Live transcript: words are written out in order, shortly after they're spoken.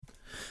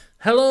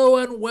Hello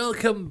and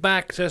welcome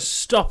back to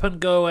Stop and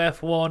Go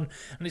F1,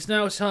 and it's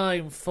now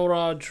time for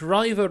our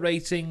driver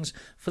ratings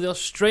for the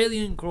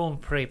Australian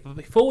Grand Prix. But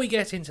before we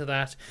get into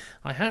that,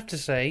 I have to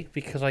say,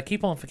 because I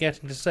keep on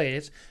forgetting to say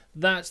it,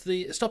 that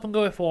the Stop and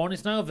Go F1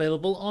 is now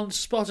available on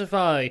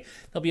Spotify.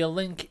 There'll be a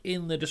link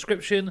in the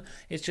description.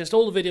 It's just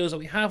all the videos that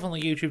we have on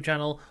the YouTube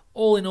channel,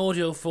 all in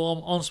audio form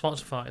on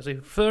Spotify. So if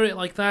you prefer it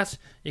like that,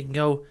 you can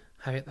go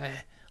have it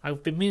there.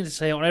 I've been meaning to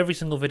say it on every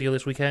single video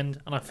this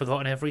weekend, and I've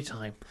forgotten every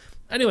time.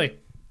 Anyway,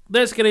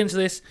 let's get into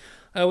this.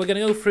 We're going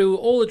to go through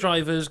all the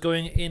drivers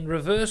going in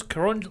reverse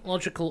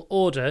chronological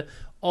order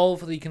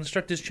of the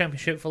Constructors'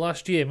 Championship for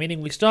last year,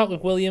 meaning we start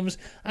with Williams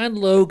and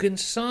Logan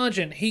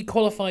Sargeant. He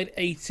qualified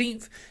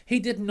 18th. He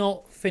did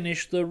not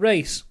finish the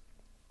race.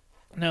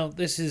 Now,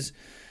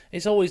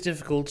 it's always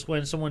difficult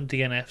when someone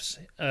DNFs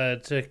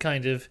to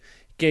kind of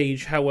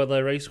gauge how well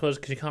their race was,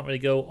 because you can't really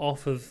go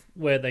off of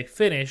where they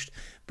finished.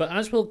 But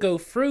as we'll go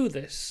through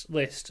this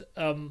list,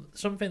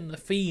 the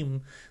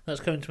theme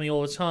that's coming to me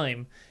all the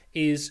time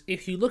is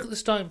if you look at the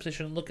starting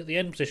position and look at the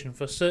end position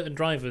for certain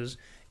drivers,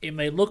 it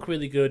may look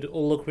really good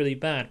or look really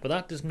bad, but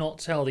that does not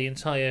tell the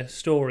entire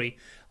story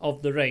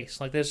of the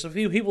race. Like, there's a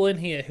few people in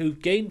here who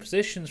gained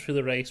positions through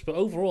the race, but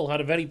overall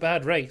had a very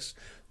bad race.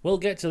 We'll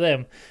get to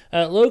them.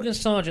 Logan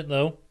Sargeant,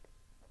 though,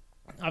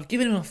 I've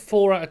given him a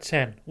 4 out of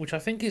 10, which I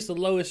think is the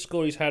lowest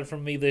score he's had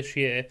from me this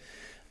year,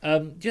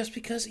 just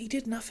because he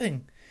did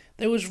nothing.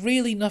 There was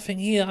really nothing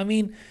here. I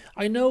mean,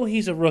 I know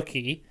he's a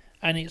rookie,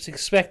 and it's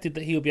expected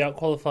that he'll be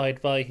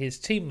out-qualified by his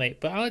teammate,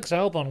 but Alex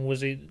Albon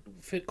was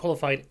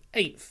qualified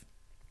 8th.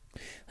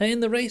 And in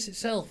the race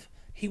itself,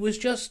 he was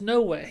just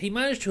nowhere. He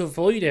managed to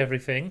avoid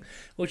everything,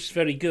 which is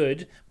very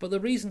good, but the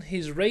reason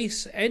his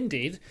race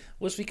ended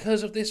was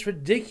because of this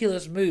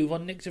ridiculous move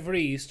on Nyck de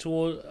Vries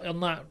on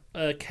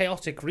that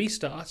chaotic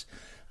restart,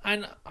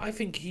 and I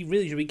think he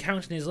really should be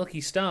counting his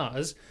lucky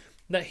stars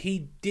that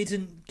he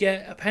didn't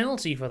get a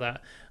penalty for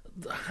that.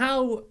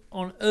 How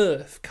on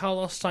earth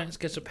Carlos Sainz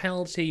gets a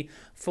penalty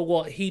for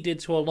what he did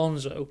to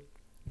Alonso,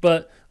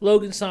 but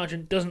Logan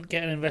Sargeant doesn't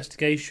get an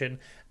investigation,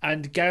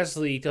 and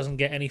Gasly doesn't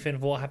get anything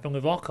for what happened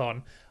with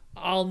Ocon?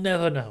 I'll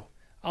never know.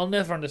 I'll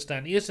never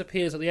understand. It just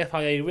appears that the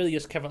FIA really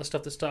just care about the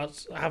stuff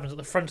that happens at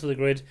the front of the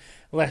grid,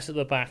 less at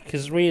the back,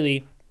 because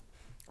really,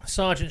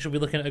 Sargeant should be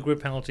looking at a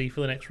grid penalty for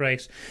the next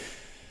race.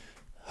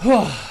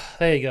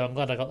 There you go, I'm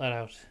glad I got that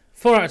out.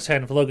 4 out of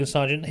 10 for Logan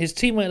Sargeant. His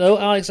teammate, though,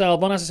 Alex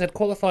Albon, as I said,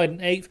 qualified in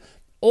 8th,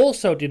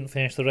 also didn't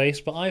finish the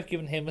race, but I've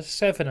given him a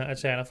 7 out of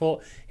 10. I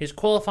thought his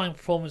qualifying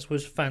performance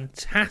was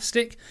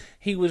fantastic.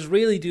 He was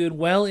really doing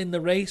well in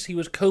the race. He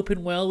was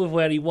coping well with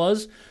where he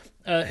was.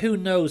 Who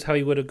knows how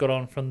he would have got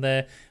on from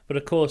there, but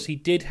of course he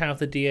did have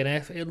the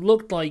DNF. It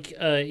looked like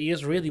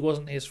it really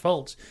wasn't his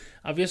fault.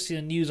 I've just seen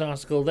a news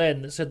article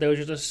then that said there was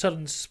just a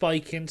sudden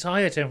spike in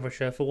tyre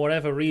temperature for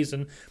whatever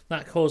reason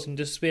that caused him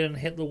to spin and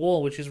hit the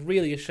wall, which is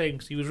really a shame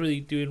because he was really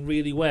doing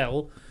really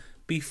well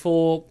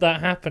before that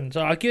happened.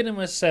 So I'll give him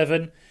a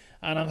 7,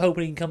 and I'm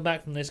hoping he can come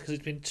back from this because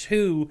it's been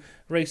 2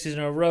 races in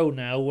a row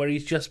now where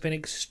he's just been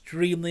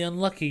extremely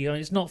unlucky. I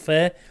mean, it's not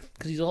fair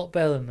because he's a lot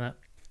better than that.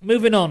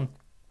 Moving on.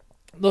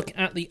 Look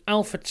at the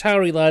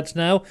AlphaTauri lads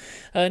now.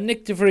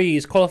 Nyck de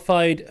Vries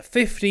qualified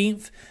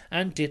 15th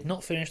and did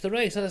not finish the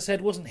race. As I said,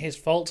 it wasn't his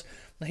fault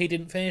that he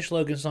didn't finish.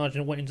 Logan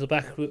Sargeant went into the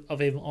back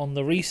of him on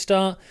the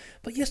restart.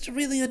 But just a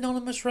really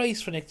anonymous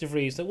race for Nyck de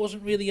Vries. There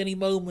wasn't really any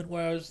moment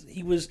where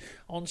he was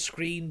on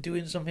screen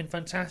doing something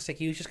fantastic.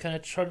 He was just kind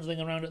of trundling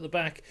around at the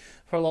back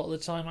for a lot of the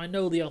time. I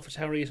know the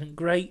AlphaTauri isn't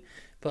great,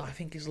 but I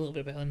think he's a little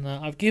bit better than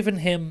that. I've given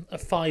him a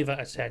 5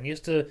 out of 10.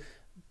 Just a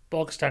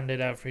bog standard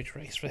average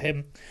race for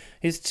him.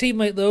 His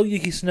teammate, though,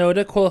 Yuki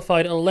Tsunoda,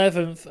 qualified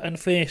 11th and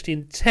finished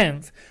in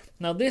 10th.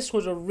 Now, this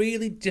was a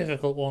really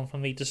difficult one for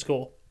me to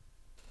score,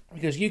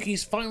 because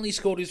Yuki's finally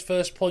scored his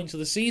first point of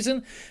the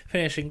season,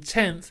 finishing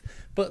 10th,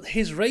 but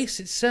his race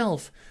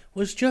itself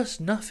was just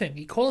nothing.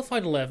 He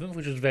qualified 11th,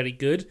 which was very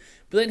good,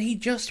 but then he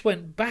just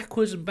went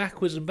backwards and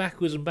backwards and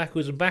backwards and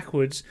backwards and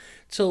backwards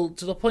till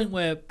to the point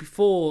where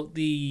before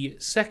the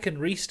second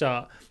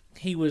restart,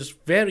 he was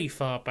very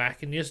far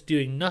back and just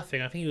doing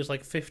nothing. I think he was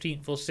like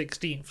 15th or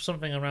 16th,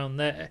 something around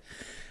there.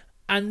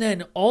 And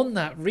then on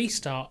that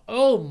restart,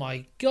 oh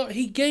my god,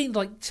 he gained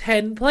like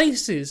 10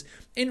 places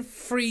in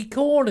 3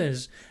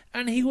 corners.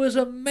 And he was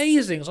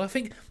amazing. So I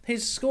think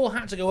his score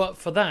had to go up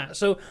for that.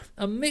 So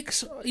a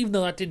mix, even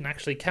though that didn't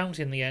actually count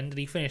in the end, and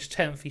he finished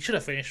 10th, he should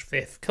have finished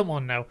 5th. Come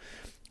on now.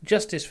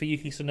 Justice for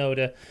Yuki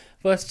Tsunoda.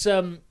 But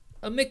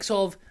a mix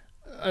of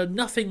a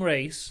nothing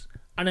race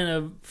and then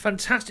a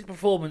fantastic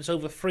performance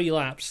over 3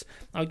 laps.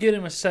 I'll give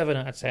him a 7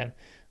 out of 10.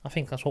 I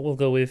think that's what we'll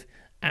go with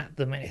at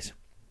the minute.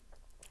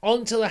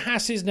 On to the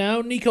Hasses now.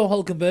 Nico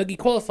Hülkenberg, he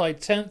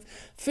qualified 10th,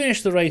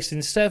 finished the race in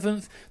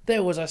 7th.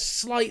 There was a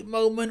slight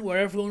moment where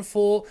everyone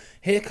thought,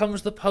 here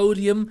comes the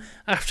podium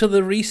after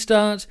the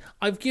restart.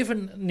 I've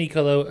given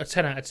Nico, though, a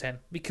 10 out of 10,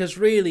 because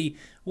really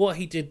what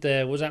he did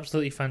there was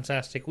absolutely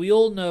fantastic. We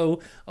all know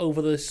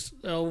over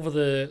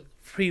the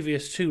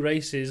previous 2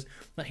 races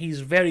that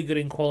he's very good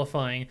in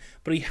qualifying,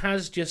 but he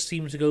has just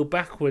seemed to go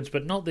backwards,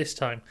 but not this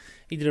time.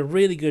 He did a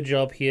really good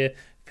job here.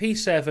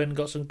 P7,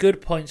 got some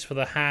good points for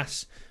the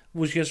Haas,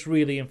 was just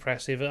really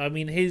impressive. I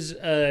mean, his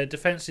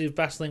defensive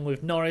battling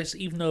with Norris,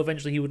 even though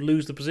eventually he would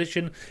lose the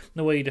position,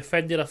 the way he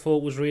defended I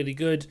thought was really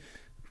good.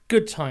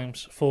 Good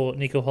times for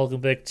Nico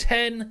Hulkenberg.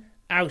 10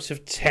 out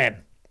of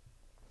 10.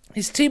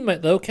 His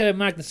teammate, though, Kevin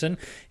Magnussen,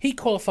 he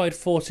qualified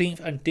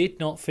 14th and did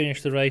not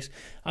finish the race.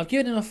 I've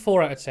given him a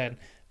 4 out of 10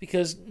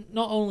 because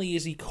not only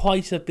is he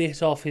quite a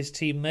bit off his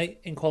teammate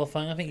in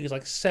qualifying, I think he was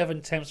like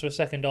 7 tenths of a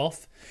second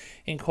off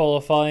in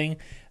qualifying,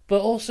 but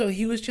also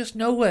he was just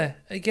nowhere.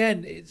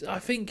 Again, I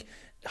think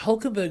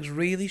Hulkenberg's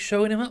really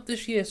showing him up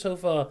this year so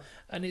far,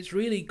 and it's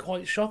really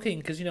quite shocking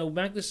because,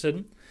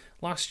 Magnussen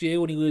last year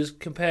when he was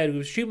compared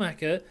with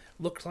Schumacher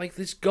looked like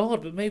this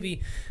god, but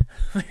maybe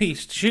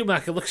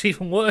Schumacher looks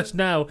even worse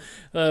now,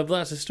 but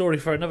that's a story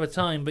for another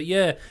time. But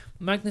yeah,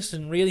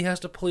 Magnussen really has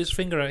to pull his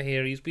finger out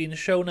here. He's being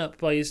shown up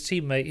by his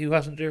teammate who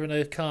hasn't driven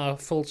a car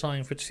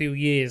full-time for 2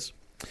 years.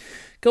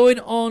 Going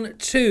on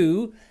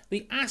to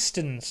the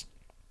Astons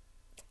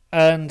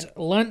and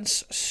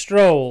Lance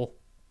Stroll.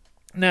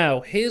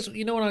 Now, here's,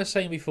 what I was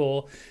saying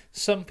before,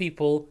 some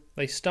people,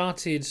 they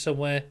started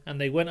somewhere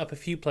and they went up a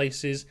few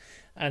places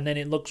and then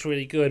it looks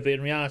really good, but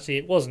in reality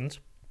it wasn't.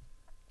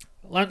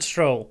 Lance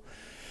Stroll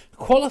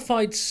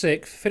qualified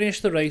 6th,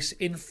 finished the race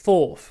in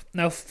 4th.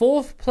 Now,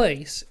 4th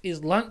place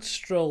is Lance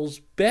Stroll's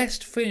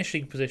best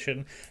finishing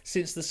position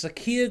since the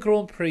Sakhir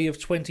Grand Prix of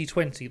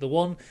 2020, the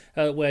one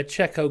where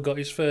Checo got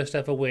his first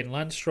ever win.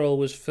 Lance Stroll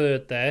was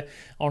 3rd there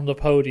on the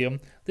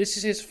podium. This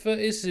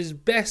is his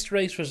best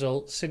race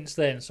result since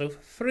then. So,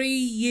 3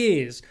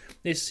 years,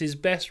 this is his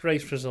best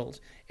race result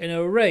in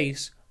a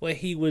race where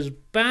he was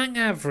bang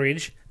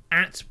average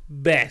at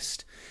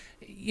best.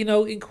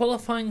 In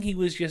qualifying, he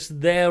was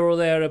just there or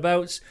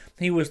thereabouts.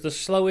 He was the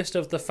slowest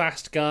of the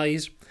fast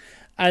guys.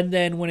 And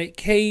then when it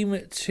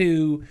came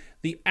to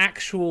the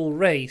actual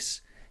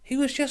race, he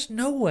was just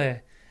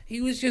nowhere.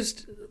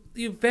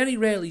 You very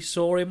rarely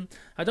saw him.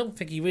 I don't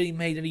think he really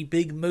made any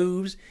big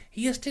moves.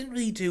 He just didn't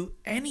really do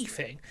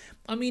anything.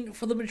 I mean,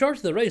 for the majority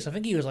of the race, I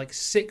think he was like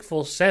 6th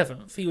or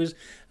 7th. He was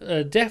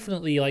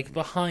definitely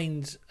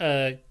behind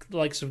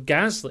likes of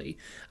Gasly.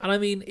 And I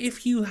mean,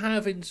 if you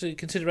have into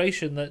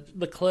consideration that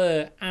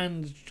Leclerc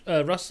and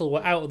Russell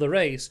were out of the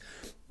race,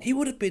 he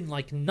would have been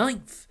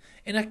 9th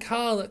in a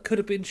car that could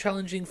have been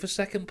challenging for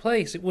 2nd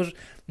place. It was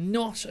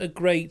not a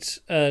great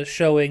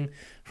showing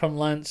from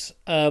Lance.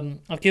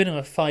 I've given him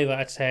a 5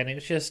 out of 10. It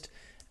was just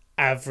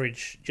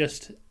average.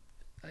 Just,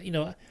 you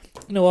know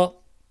what?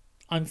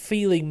 I'm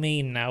feeling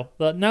mean now.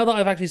 But now that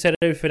I've actually said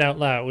everything out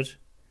loud,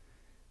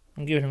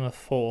 I'm giving him a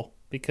 4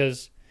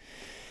 because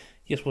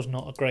this was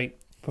not a great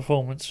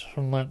performance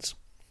from Lance.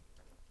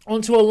 On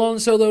to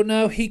Alonso, though,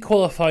 now. He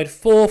qualified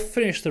 4th,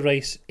 finished the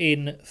race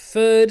in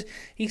 3rd.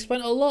 He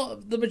spent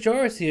the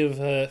majority of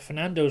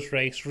Fernando's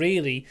race,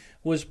 really,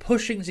 was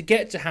pushing to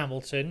get to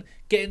Hamilton,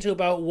 getting to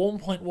about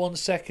 1.1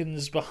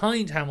 seconds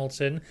behind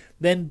Hamilton,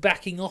 then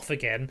backing off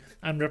again,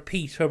 and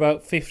repeat for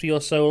about 50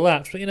 or so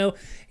laps. But,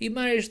 he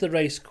managed the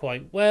race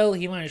quite well.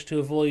 He managed to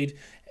avoid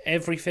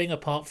everything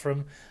apart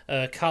from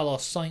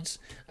Carlos Sainz.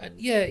 And,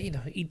 yeah,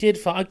 he did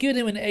fine. I've given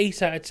him an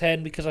 8 out of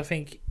 10 because I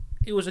think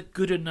it was a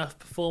good enough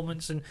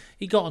performance, and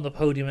he got on the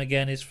podium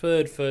again, his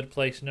third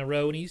place in a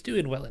row, and he's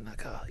doing well in that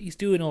car. He's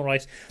doing all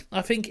right.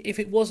 I think if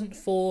it wasn't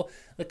for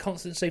the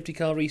constant safety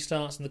car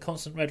restarts and the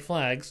constant red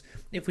flags,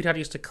 if we'd had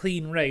just a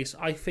clean race,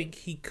 I think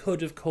he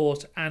could have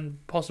caught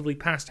and possibly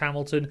passed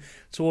Hamilton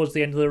towards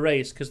the end of the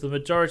race, because the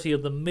majority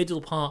of the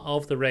middle part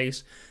of the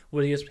race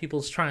were just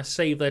people trying to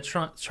save their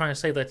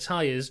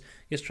tyres,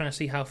 just trying to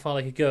see how far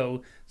they could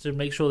go to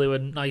make sure they were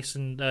nice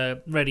and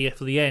ready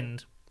for the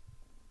end.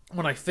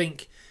 When I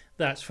think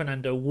that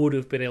Fernando would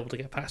have been able to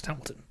get past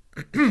Hamilton.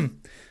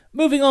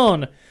 Moving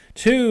on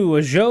to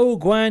Zhou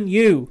Guan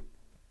Yu,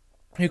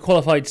 who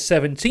qualified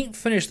 17th,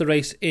 finished the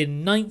race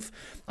in 9th.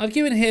 I've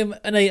given him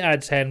an 8 out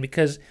of 10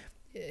 because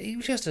he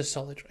was just a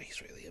solid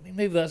race, really. I mean,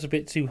 maybe that's a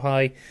bit too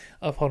high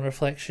upon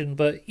reflection,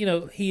 but,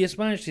 he has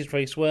managed his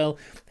race well.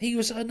 He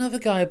was another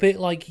guy a bit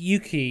like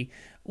Yuki,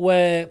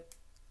 where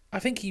I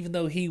think even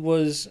though he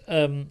was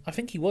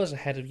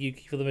ahead of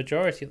Yuki for the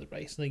majority of the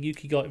race, and then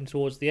Yuki got him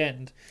towards the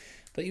end,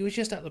 but he was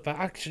just at the back.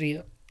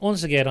 Actually,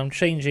 once again, I'm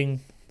changing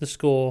the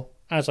score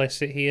as I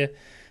sit here.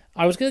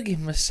 I was going to give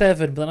him a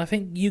 7, but then I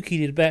think Yuki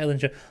did better than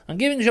Zhou. I'm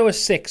giving Zhou a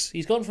 6.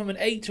 He's gone from an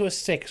 8 to a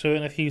 6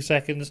 within a few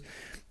seconds,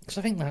 because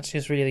I think that's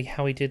just really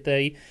how he did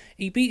there.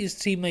 He beat his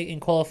teammate in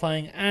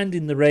qualifying and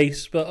in the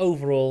race, but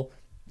overall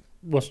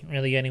wasn't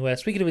really anywhere.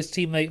 Speaking of his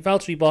teammate,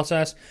 Valtteri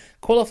Bottas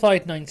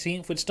qualified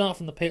 19th, would start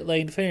from the pit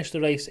lane, finish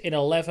the race in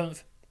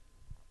 11th.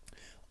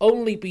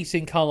 Only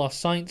beating Carlos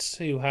Sainz,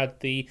 who had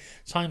the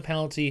time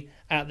penalty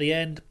at the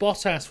end.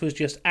 Bottas was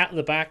just at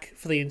the back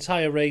for the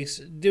entire race,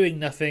 doing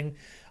nothing.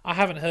 I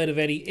haven't heard of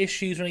any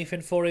issues or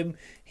anything for him.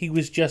 He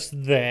was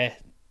just there.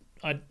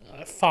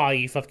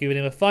 5. I've given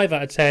him a 5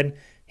 out of 10.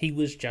 He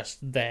was just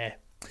there.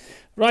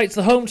 Right,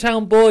 the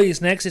hometown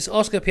boys next. It's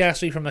Oscar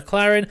Piastri from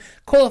McLaren.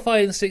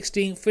 Qualified in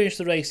 16th, finished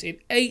the race in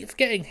 8th,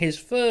 getting his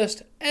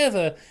first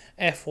ever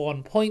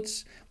F1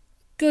 points.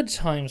 Good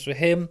times for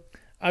him.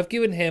 I've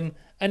given him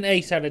an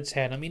 8 out of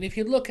 10. I mean, if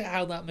you look at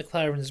how that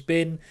McLaren's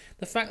been,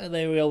 the fact that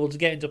they were able to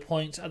get into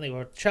points and they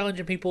were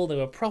challenging people, they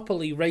were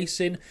properly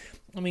racing.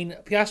 I mean,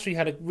 Piastri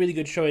had a really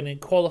good showing in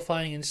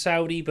qualifying in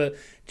Saudi, but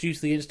due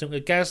to the incident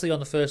with Gasly on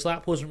the first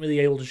lap, wasn't really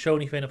able to show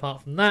anything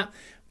apart from that.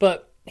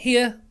 But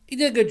here, he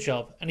did a good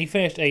job, and he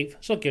finished 8th,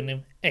 so I've given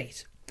him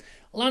 8.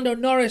 Lando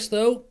Norris,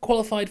 though,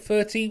 qualified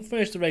 13th,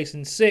 finished the race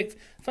in 6th.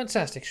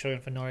 Fantastic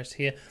showing for Norris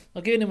here.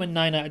 I've given him a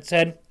 9 out of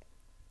 10,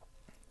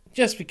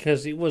 just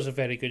because it was a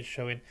very good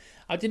showing.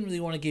 I didn't really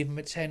want to give him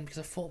a 10, because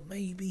I thought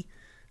maybe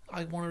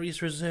I want to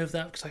just reserve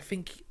that, because I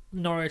think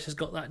Norris has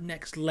got that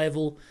next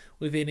level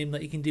within him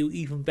that he can do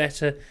even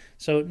better.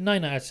 So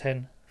 9 out of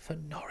 10 for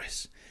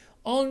Norris.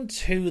 On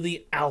to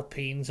the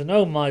Alpines, and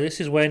oh my,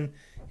 this is when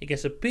it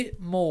gets a bit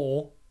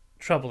more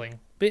troubling, a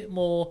bit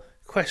more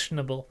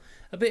questionable,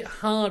 a bit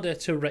harder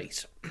to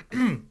rate.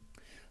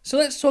 So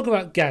let's talk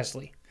about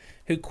Gasly,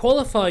 who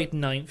qualified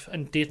 9th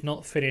and did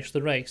not finish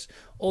the race.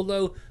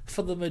 Although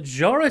for the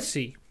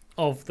majority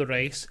of the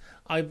race,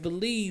 I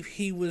believe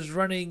he was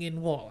running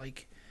in 4th,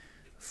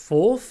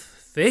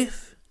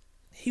 5th?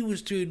 He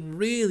was doing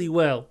really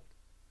well,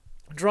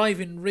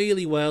 driving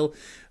really well,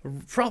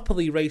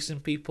 properly racing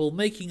people,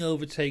 making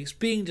overtakes,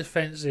 being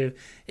defensive.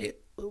 It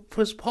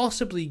was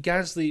possibly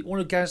one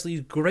of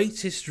Gasly's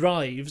greatest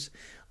drives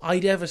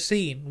I'd ever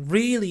seen.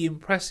 Really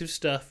impressive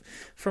stuff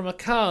from a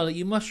car that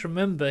you must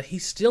remember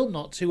he's still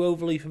not too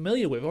overly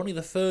familiar with. Only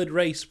the 3rd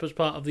race as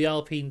part of the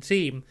Alpine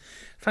team.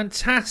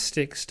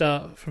 Fantastic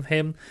start from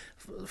him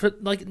for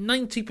like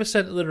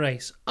 90% of the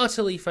race.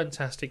 Utterly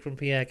fantastic from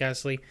Pierre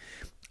Gasly.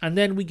 And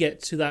then we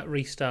get to that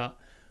restart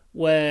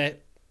where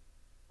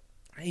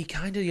he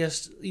kind of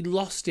he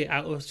lost it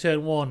out of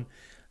turn 1.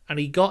 And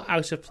he got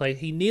out of play.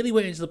 He nearly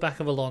went into the back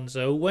of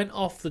Alonso, went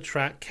off the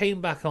track, came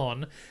back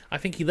on. I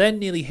think he then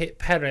nearly hit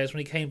Perez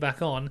when he came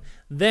back on.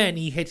 Then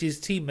he hit his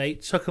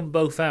teammate, took them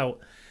both out.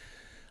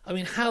 I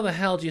mean, how the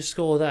hell do you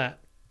score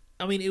that?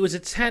 I mean, it was a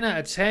 10 out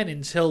of 10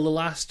 until the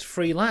last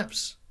 3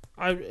 laps.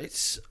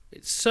 It's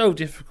so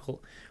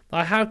difficult.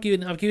 I've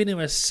given him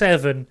a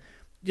 7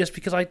 just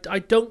because I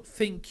don't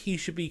think he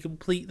should be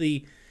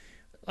completely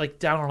like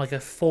down on like a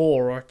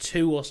 4 or a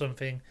 2 or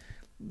something.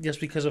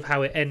 Just because of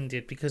how it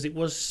ended, because it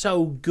was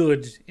so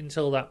good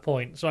until that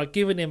point. So I've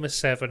given him a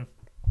 7.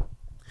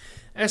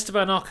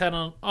 Esteban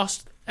Ocon,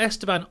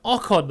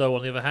 though,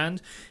 on the other hand,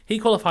 he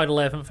qualified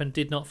 11th and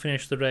did not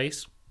finish the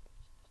race.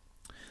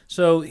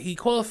 So he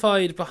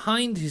qualified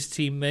behind his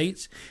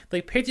teammates.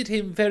 They pitted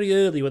him very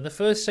early. When the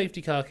first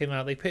safety car came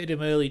out, they pitted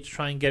him early to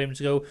try and get him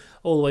to go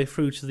all the way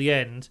through to the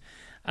end.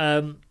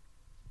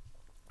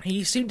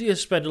 He seemed to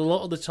just spend a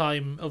lot of the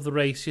time of the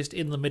race just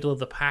in the middle of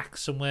the pack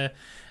somewhere.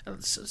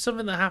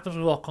 Something that happens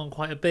with Ocon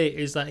quite a bit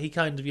is that he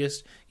kind of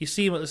just, you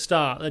see him at the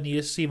start, then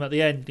you just see him at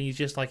the end, and he's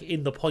just like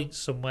in the points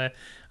somewhere.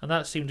 And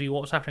that seemed to be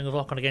what was happening with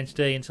Ocon again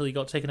today until he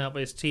got taken out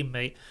by his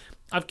teammate.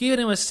 I've given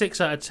him a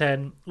 6 out of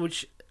 10,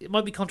 which it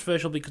might be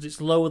controversial because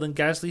it's lower than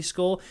Gasly's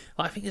score.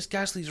 But I think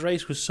Gasly's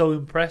race was so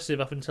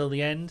impressive up until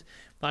the end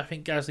that I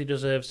think Gasly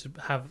deserves to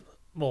have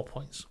more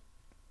points.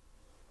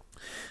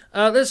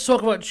 Let's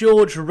talk about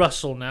George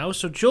Russell now.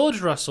 So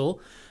George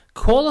Russell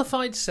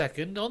qualified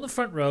 2nd on the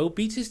front row,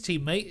 beat his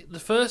teammate. The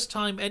first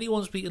time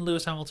anyone's beaten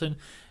Lewis Hamilton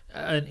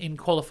in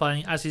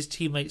qualifying as his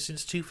teammate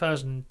since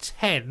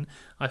 2010,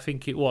 I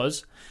think it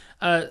was.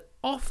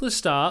 Off the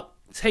start,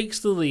 takes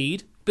the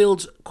lead,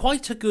 builds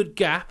quite a good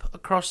gap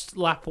across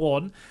lap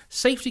 1.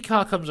 Safety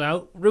car comes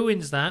out,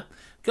 ruins that.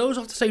 Goes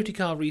off the safety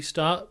car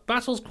restart,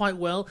 battles quite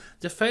well,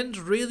 defends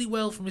really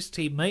well from his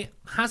teammate,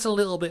 has a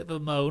little bit of a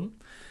moan.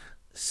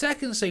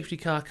 Second safety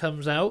car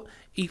comes out,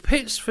 he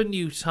pits for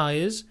new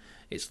tyres,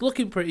 it's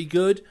looking pretty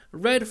good,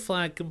 red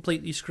flag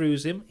completely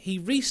screws him, he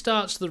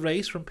restarts the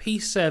race from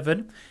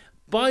P7,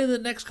 by the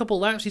next couple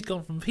laps he's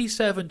gone from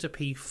P7 to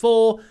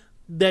P4,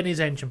 then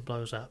his engine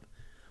blows up.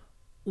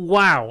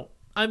 Wow,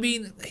 I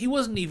mean, he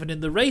wasn't even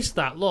in the race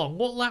that long.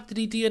 What lap did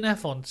he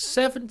DNF on?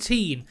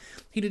 17.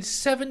 He did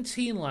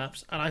 17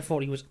 laps, and I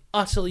thought he was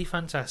utterly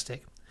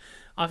fantastic.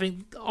 I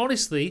think,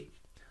 honestly,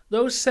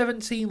 those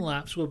 17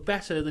 laps were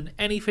better than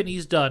anything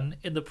he's done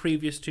in the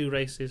previous 2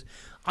 races.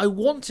 I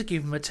want to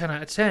give him a 10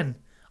 out of 10.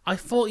 I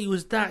thought he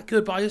was that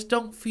good, but I just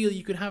don't feel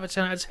you can have a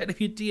 10 out of 10 if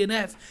you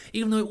DNF,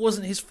 even though it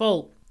wasn't his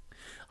fault.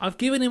 I've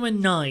given him a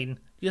 9,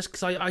 just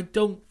because I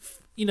don't,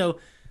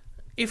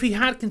 if he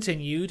had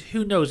continued,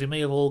 who knows, it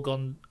may have all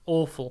gone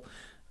awful.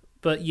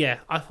 But yeah,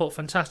 I thought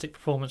fantastic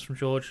performance from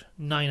George,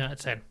 9 out of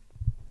 10.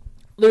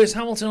 Lewis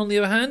Hamilton, on the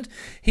other hand,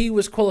 he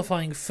was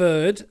qualifying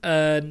 3rd,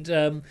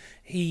 and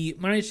he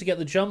managed to get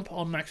the jump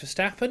on Max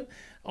Verstappen.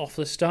 Off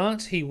the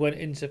start, he went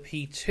into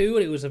P2,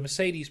 and it was a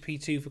Mercedes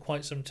P2 for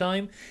quite some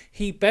time.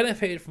 He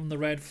benefited from the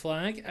red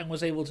flag and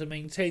was able to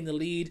maintain the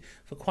lead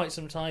for quite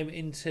some time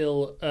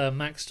until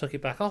Max took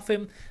it back off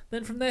him.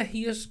 Then from there,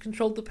 he just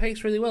controlled the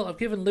pace really well. I've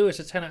given Lewis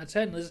a 10 out of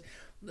 10.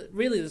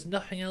 There's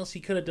nothing else he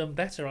could have done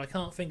better. I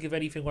can't think of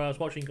anything where I was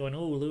watching going,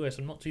 oh, Lewis,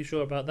 I'm not too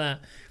sure about that.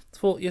 I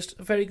thought just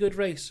a very good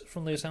race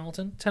from Lewis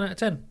Hamilton, 10 out of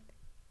 10.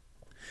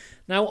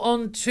 Now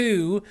on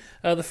to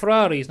the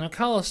Ferraris. Now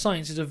Carlos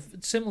Sainz is a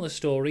similar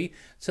story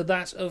to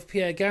that of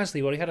Pierre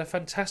Gasly, where he had a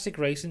fantastic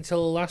race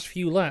until the last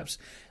few laps.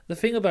 The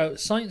thing about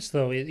Sainz,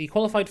 though, he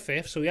qualified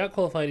 5th, so he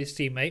outqualified his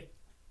teammate.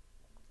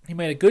 He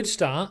made a good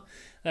start,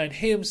 and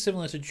him,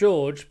 similar to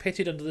George,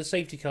 pitted under the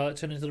safety car that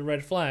turned into the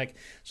red flag.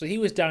 So he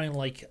was down in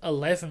like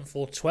 11th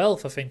or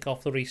 12th, I think,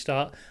 off the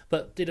restart,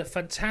 but did a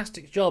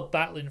fantastic job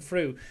battling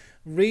through.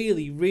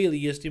 Really, really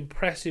just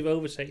impressive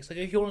overtakes. Like,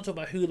 if you want to talk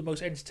about who the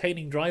most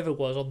entertaining driver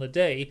was on the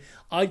day,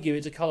 I'd give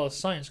it to Carlos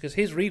Sainz, because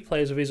his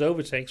replays of his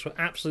overtakes were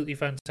absolutely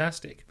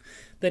fantastic.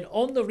 Then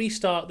on the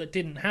restart that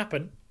didn't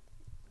happen,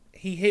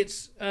 he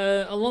hits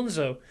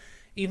Alonso,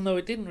 even though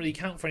it didn't really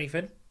count for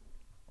anything.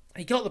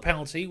 He got the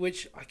penalty,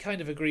 which I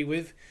kind of agree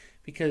with,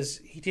 because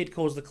he did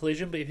cause the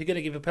collision, but if you're going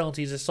to give a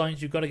penalty to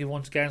Sainz, you've got to give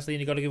one to Gasly and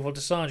you've got to give one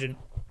to Sargent.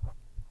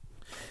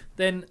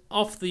 Then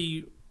off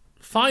the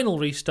final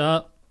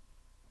restart,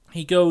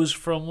 he goes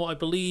from what I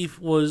believe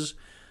was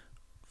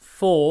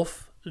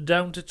 4th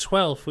down to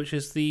 12th, which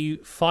is the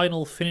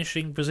final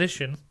finishing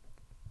position.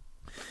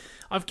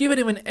 I've given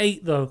him an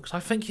 8, though, because I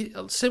think,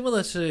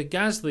 similar to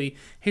Gasly,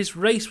 his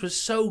race was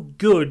so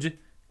good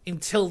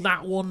until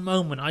that one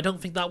moment. I don't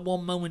think that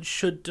one moment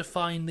should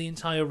define the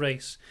entire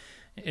race.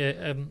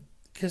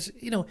 Because,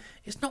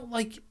 it's not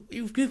like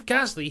with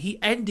Gasly, he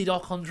ended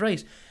Ocon's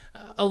race.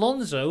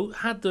 Alonso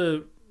had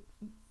the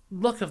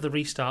luck of the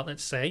restart,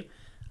 let's say,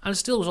 and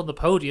still was on the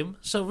podium.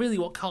 So really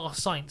what Carlos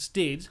Sainz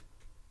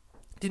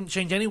didn't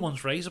change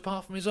anyone's race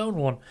apart from his own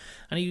one.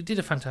 And he did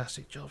a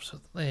fantastic job, so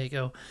there you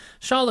go.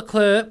 Charles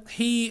Leclerc,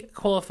 he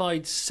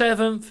qualified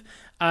 7th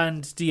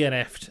and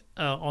DNF'd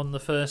on the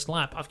first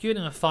lap. I've given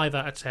him a 5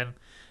 out of 10,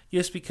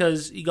 just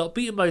because he got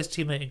beaten by his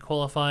teammate in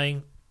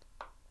qualifying.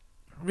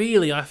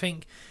 Really, I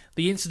think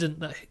the incident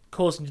that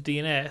caused him to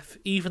DNF,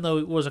 even though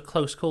it was a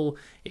close call,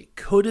 it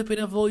could have been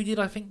avoided.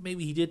 I think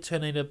maybe he did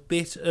turn in a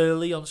bit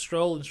early on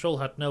Stroll, and Stroll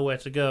had nowhere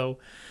to go.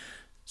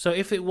 So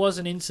if it was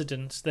an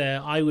incident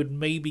there, I would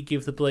maybe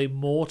give the blame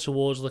more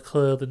towards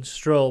Leclerc than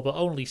Stroll, but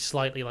only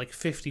slightly, like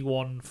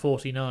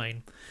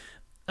 51-49.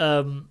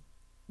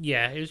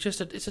 Yeah,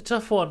 it's a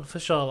tough one for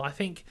Charles. I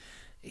think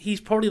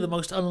he's probably the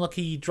most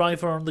unlucky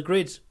driver on the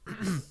grid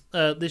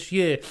this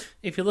year.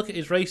 If you look at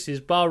his races,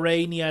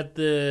 Bahrain, he had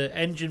the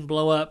engine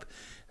blow up.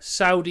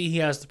 Saudi, he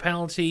has the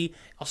penalty.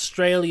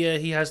 Australia,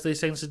 he has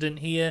this incident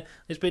here.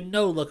 There's been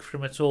no luck for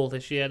him at all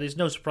this year. There's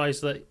no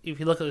surprise that if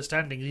you look at the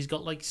standings, he's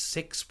got like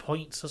 6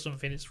 points or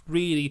something. It's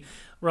really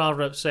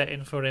rather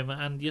upsetting for him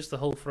and just the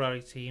whole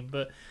Ferrari team.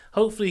 But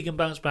hopefully he can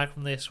bounce back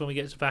from this when we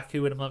get to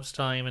Baku in a month's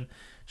time and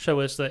show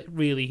us that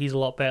really he's a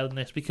lot better than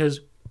this, because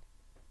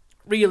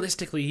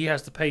realistically he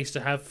has the pace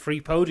to have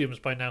 3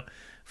 podiums by now,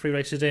 3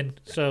 races in.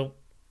 So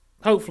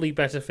hopefully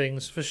better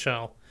things for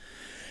Charles.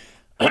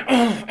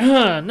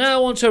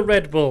 Now on to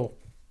Red Bull,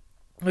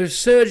 with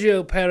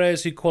Sergio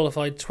Perez, who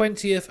qualified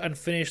 20th and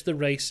finished the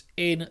race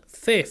in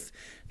 5th.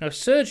 Now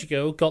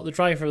Sergio got the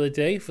driver of the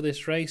day for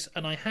this race,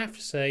 and I have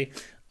to say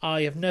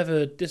I have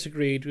never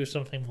disagreed with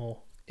something more.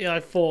 Yeah, I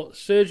thought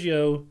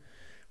Sergio...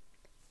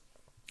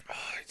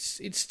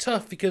 It's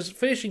tough, because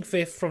finishing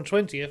 5th from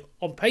 20th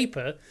on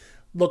paper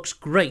looks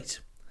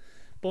great.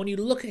 But when you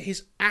look at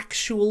his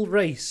actual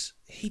race,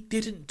 he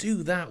didn't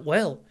do that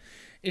well.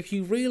 If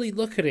you really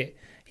look at it,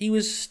 he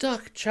was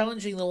stuck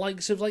challenging the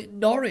likes of like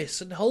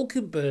Norris and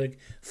Hulkenberg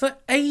for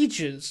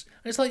ages.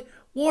 And it's like,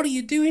 what are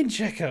you doing,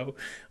 Checo?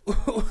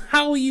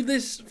 How are you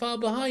this far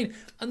behind?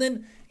 And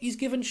then he's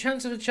given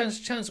chance after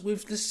chance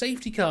with the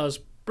safety cars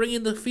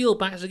bringing the field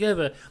back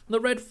together, the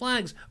red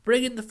flags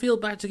bringing the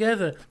field back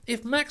together.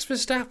 If Max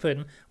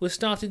Verstappen was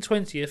starting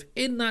 20th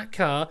in that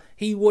car,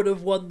 he would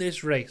have won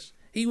this race.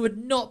 He would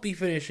not be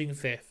finishing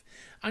 5th.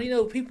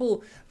 And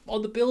people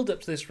on the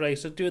build-up to this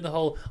race are doing the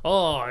whole,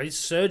 is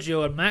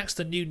Sergio and Max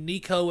the new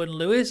Nico and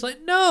Lewis?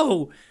 Like,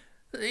 no!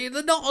 They're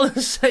not on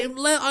the same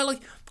level.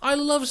 I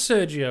love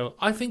Sergio.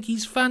 I think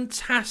he's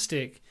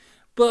fantastic.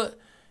 But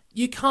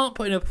you can't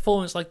put in a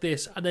performance like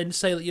this and then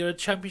say that you're a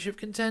championship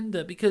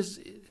contender, because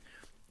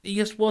he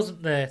just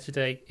wasn't there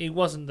today. He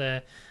wasn't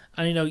there.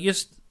 And,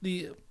 just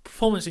the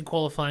performance in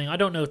qualifying, I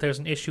don't know if there's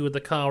an issue with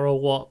the car or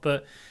what,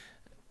 but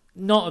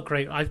not a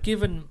great...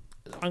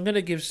 I'm going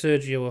to give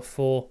Sergio a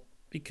 4,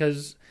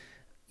 because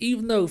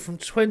even though from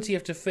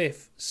 20th to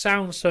 5th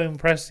sounds so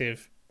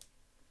impressive,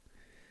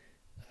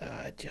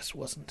 it just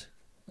wasn't.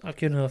 I've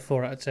given him a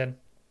 4 out of 10.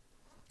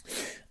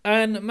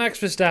 And Max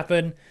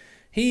Verstappen,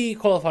 he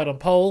qualified on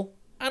pole,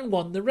 and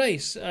won the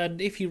race.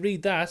 And if you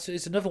read that,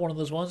 it's another one of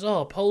those ones,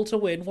 oh, pole to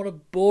win, what a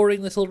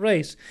boring little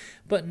race.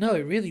 But no,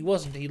 it really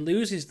wasn't. He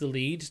loses the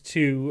lead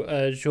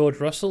to George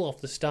Russell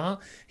off the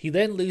start. He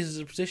then loses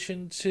a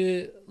position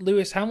to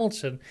Lewis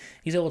Hamilton.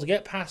 He's able to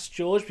get past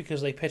George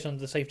because they pit under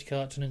the safety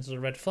car, turn into the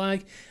red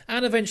flag,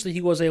 and eventually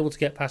he was able to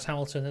get past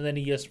Hamilton, and then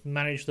he just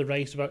managed the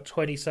race about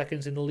 20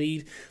 seconds in the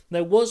lead.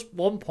 There was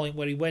one point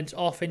where he went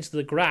off into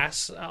the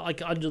grass,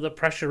 like under the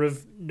pressure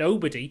of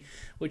nobody,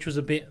 which was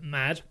a bit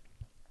mad.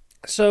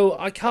 So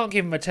I can't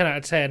give him a 10 out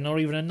of 10 or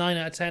even a 9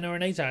 out of 10 or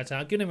an 8 out of 10.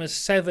 I'll give him a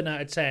 7 out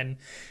of 10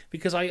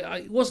 because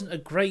it wasn't a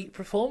great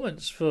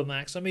performance for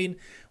Max. I mean,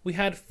 we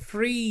had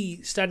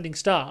 3 standing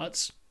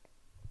starts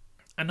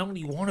and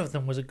only one of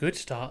them was a good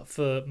start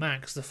for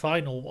Max, the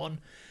final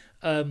one.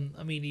 I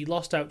mean, he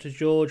lost out to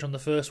George on the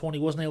first one. He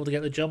wasn't able to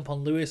get the jump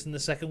on Lewis in the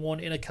second one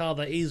in a car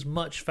that is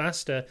much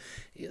faster.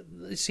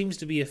 It seems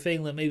to be a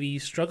thing that maybe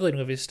he's struggling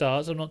with his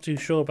starts. I'm not too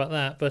sure about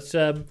that. But,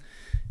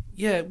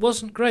 yeah, it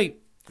wasn't great.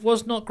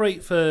 Was not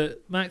great for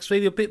Max,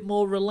 maybe a bit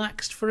more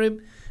relaxed for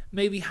him.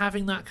 Maybe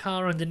having that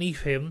car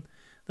underneath him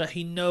that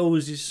he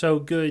knows is so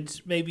good,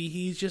 maybe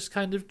he's just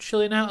kind of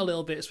chilling out a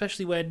little bit,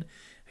 especially when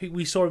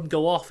we saw him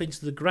go off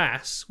into the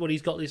grass when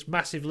he's got this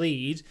massive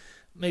lead.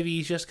 Maybe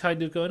he's just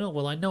kind of going, oh,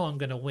 well, I know I'm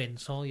going to win,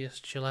 so I'll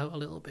just chill out a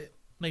little bit.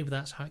 Maybe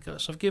that's how it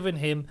goes. So I've given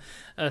him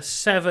a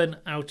 7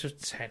 out of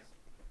 10.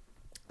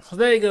 So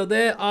there you go.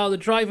 There are the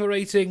driver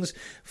ratings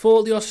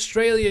for the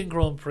Australian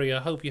Grand Prix. I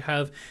hope you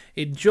have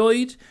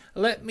enjoyed.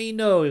 Let me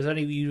know if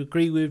any of you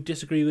agree with,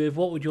 disagree with.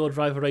 What would your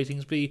driver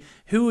ratings be?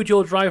 Who would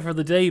your driver of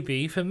the day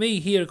be? For me,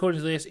 here,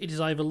 according to this, it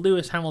is either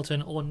Lewis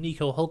Hamilton or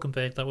Nico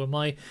Hülkenberg that were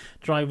my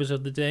drivers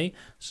of the day.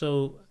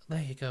 So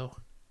there you go.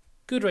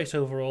 Good race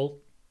overall.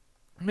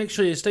 Make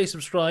sure you stay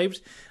subscribed.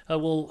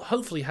 We'll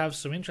hopefully have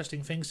some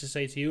interesting things to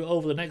say to you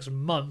over the next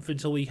month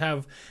until we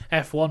have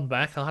F1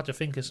 back. I'll have to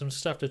think of some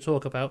stuff to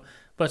talk about.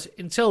 But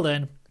until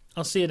then,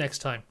 I'll see you next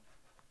time.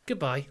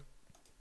 Goodbye.